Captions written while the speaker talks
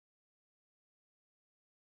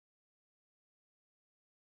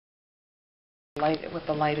what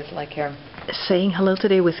the light is like here. Saying hello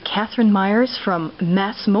today with Catherine Myers from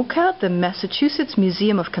MassMOCA, the Massachusetts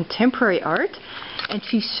Museum of Contemporary Art, and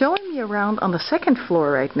she's showing me around on the second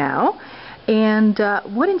floor right now. And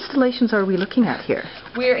what installations are we looking at here?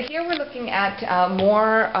 We're looking at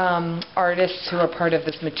more artists who are part of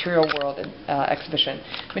this Material World exhibition.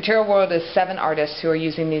 Material World is 7 artists who are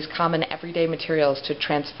using these common everyday materials to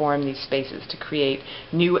transform these spaces, to create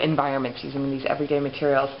new environments using these everyday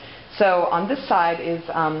materials. So on this side is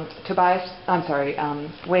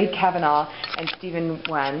Wade Kavanaugh and Stephen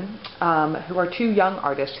Wen, who are 2 young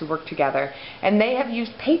artists who work together, and they have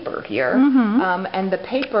used paper here. And the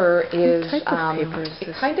paper is it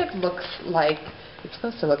kind of looks like it's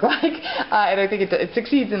supposed to look like, and I think it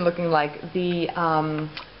succeeds in looking like the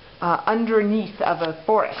underneath of a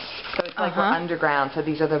forest. So it's like we're underground. So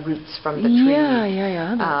these are the roots from the tree.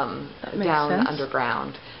 That makes down sense.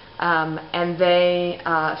 underground. And they,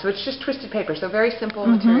 so it's just twisted paper, so very simple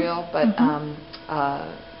material, but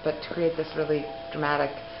to create this really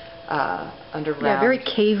dramatic underground. Yeah, very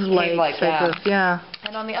cave-like type of,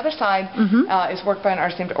 And on the other side is work by an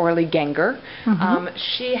artist named Orly Genger.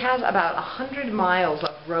 She has about 100 miles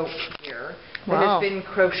of rope here that has been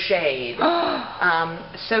crocheted.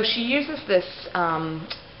 So she uses this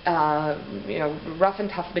rough and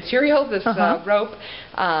tough material, this rope,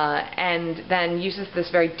 and then uses this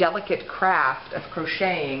very delicate craft of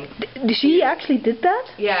crocheting. She actually did that?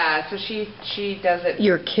 Yeah, so she does it.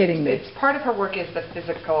 You're kidding me. It's part of her work is the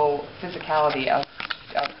physicality of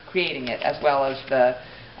creating it, as well as the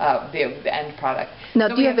end product. Now,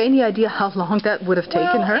 do you have any idea how long that would have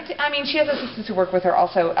taken her? I mean, she has assistants who work with her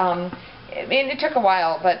also. I mean, it took a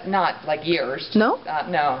while, but not like years. No?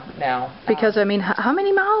 No. Because, I mean, how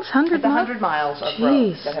many miles? 100 miles? 100 miles of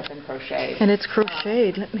rope that have been crocheted. And it's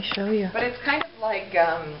crocheted. Let me show you. But it's kind of like,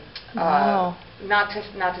 not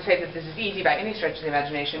to say that this is easy by any stretch of the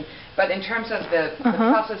imagination, but in terms of the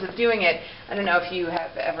process of doing it, I don't know if you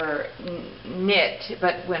have ever knit,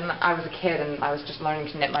 but when I was a kid and I was just learning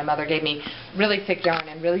to knit, my mother gave me really thick yarn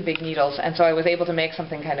and really big needles, and so I was able to make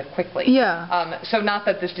something kind of quickly. Yeah. So not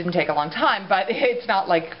that this didn't take a long time, but it's not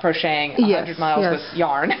like crocheting 100 miles with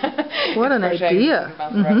yarn. What an idea.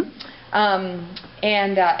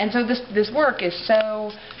 And so this work is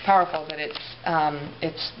so powerful that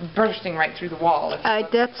it's bursting right through the wall.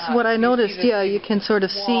 That's what I noticed. Yeah, you can sort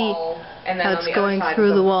of see how it's going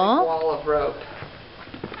through the wall. Wall of rope.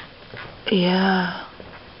 Yeah.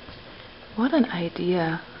 What an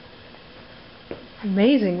idea.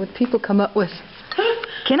 Amazing what people come up with.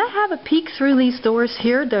 Can I have a peek through these doors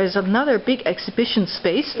here? There's another big exhibition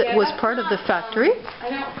space that was part of the factory.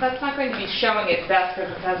 That's not going to be showing its best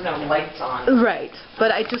because it has no lights on. Right,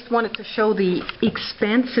 but I just wanted to show the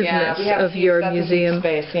expansiveness of your museum.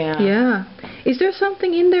 Space, yeah. Is there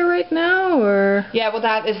something in there right now, or? Yeah, well,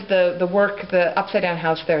 that is the work. The upside down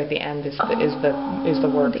house there at the end is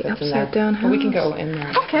the work that's in there. Upside down house. Well, we can go in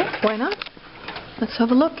there. Okay, why not? Let's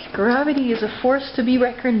have a look. Gravity is a force to be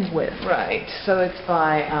reckoned with. Right. So it's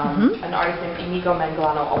by an artist named Inigo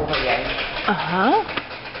Manglano Ovalle.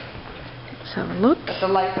 Let's have a look. But the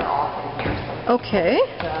lights are off in here. Okay.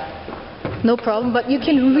 No problem, but you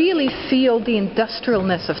can really feel the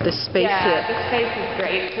industrialness of this space here. Yeah, this space is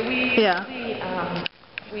great. So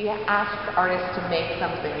we asked artists to make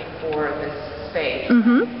something for this space,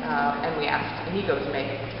 and we asked Inigo to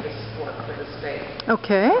make this work for this space.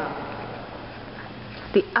 Okay.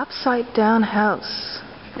 The upside down house.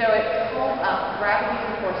 So it's called gravity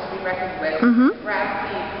is a force to be reckoned with.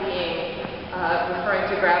 Gravity being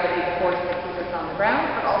referring to gravity, the force that keeps us on the ground,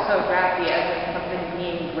 but also gravity as in something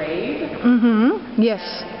being raised. Yes.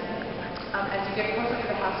 As you get closer to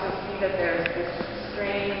the house, you'll see that there's this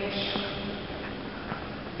strange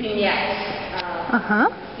vignette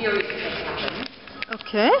series that happens.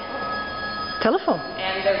 Okay. Telephone.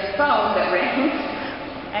 And there's a phone that rings,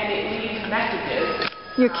 and it leaves messages.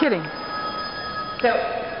 You're kidding. So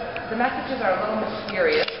the messages are a little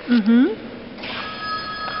mysterious. And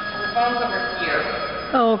the phone's over here.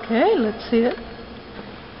 Okay, let's see it.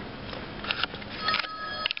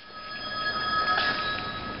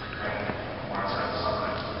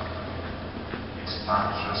 It's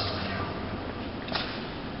not just you.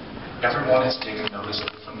 Everyone is taking notice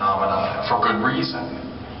of the phenomena for good reason.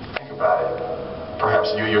 Think about it.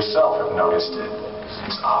 Perhaps you yourself have noticed it.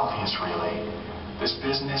 It's obvious, really. This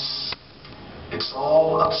business, it's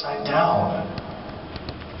all upside down.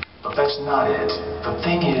 But that's not it. The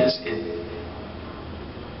thing is,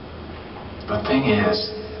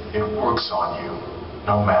 it works on you,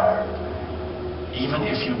 no matter. Even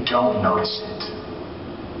if you don't notice it,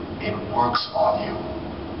 it works on you.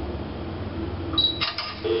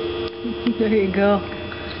 There you go.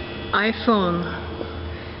 iPhone.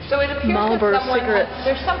 So it appears Marlboro that cigarettes.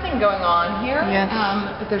 there's something going on here. Yes.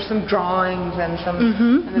 There's some drawings and some,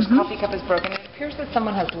 and this coffee cup is broken. It appears that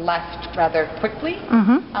someone has left rather quickly.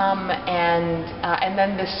 And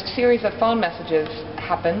then this series of phone messages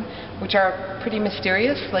happen, which are pretty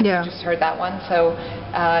mysterious, like you just heard that one. So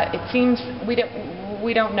it seems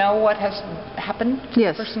we don't know what has happened to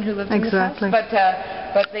the person who lives in this house,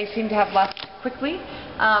 but they seem to have left quickly.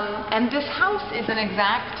 And this house is an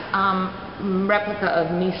exact replica of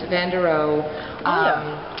Mies van der Rohe.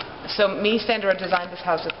 So Mies van der Rohe designed this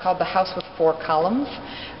house. It's called the House with Four Columns.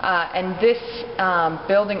 And this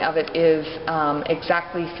building of it is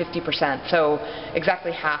exactly 50%, so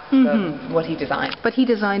exactly half of what he designed. But he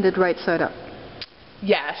designed it right side up.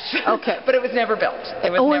 Yes. Okay. But it was never built.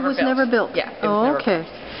 It was never built. Yeah. It was never okay.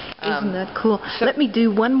 built. Isn't that cool? Let me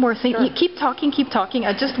do one more thing. Sure. Keep talking, keep talking.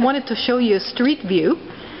 I just wanted to show you a street view,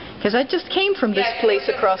 because I just came from this place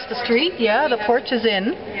across the street. Yeah, the Porches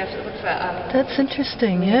Inn. Yes, it looks That's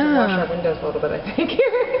interesting, we need to wash our windows a little bit, I think.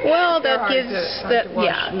 Well, They're that hard gives to wash.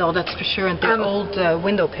 yeah, no, that's for sure. And they're old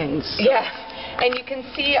window panes. Yeah. And you can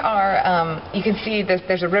see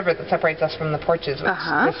there's a river that separates us from the porches.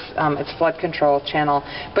 It's flood control channel.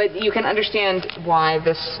 But you can understand why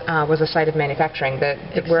this was a site of manufacturing.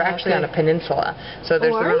 We're actually on a peninsula. So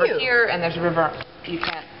there's the river here, and there's a river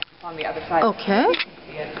on the other side. Okay.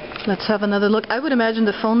 Let's have another look. I would imagine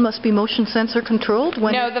the phone must be motion sensor controlled.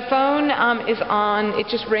 No, the phone is on. It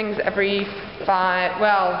just rings every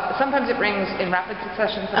sometimes it rings in rapid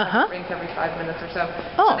succession. Sometimes it rings every 5 minutes or so.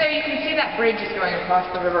 So there you can see that bridge is going across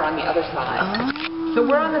the river on the other side. So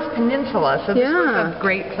we're on this peninsula. So this was a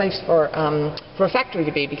great place for a factory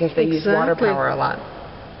to be, because they use water power a lot.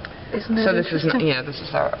 Isn't that this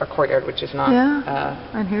is our courtyard, which is not. Yeah.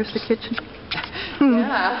 And here's the kitchen.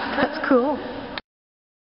 Yeah. That's cool.